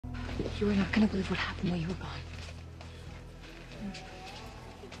You are not gonna believe what happened while you were gone.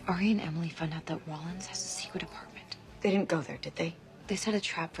 Aria and Emily found out that Rollins has a secret apartment. They didn't go there, did they? They set a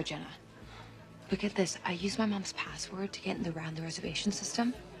trap for Jenna. But get this, I used my mom's password to get in around the reservation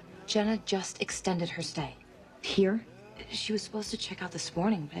system. Jenna just extended her stay. Here? She was supposed to check out this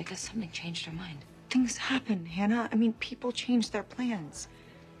morning, but I guess something changed her mind. Things happen, Hannah. I mean, people change their plans.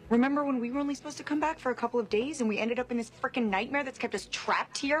 Remember when we were only supposed to come back for a couple of days and we ended up in this frickin' nightmare that's kept us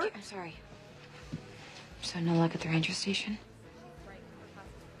trapped here? Okay, I'm sorry. So no luck at the ranger station?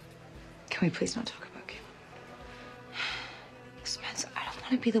 Can we please not talk about Caleb? Spence, I don't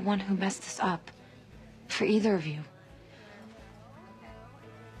want to be the one who messed this up. For either of you.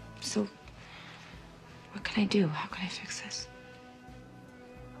 So, what can I do? How can I fix this?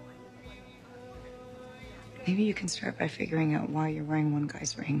 Maybe you can start by figuring out why you're wearing one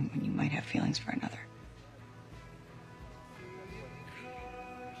guy's ring when you might have feelings for another.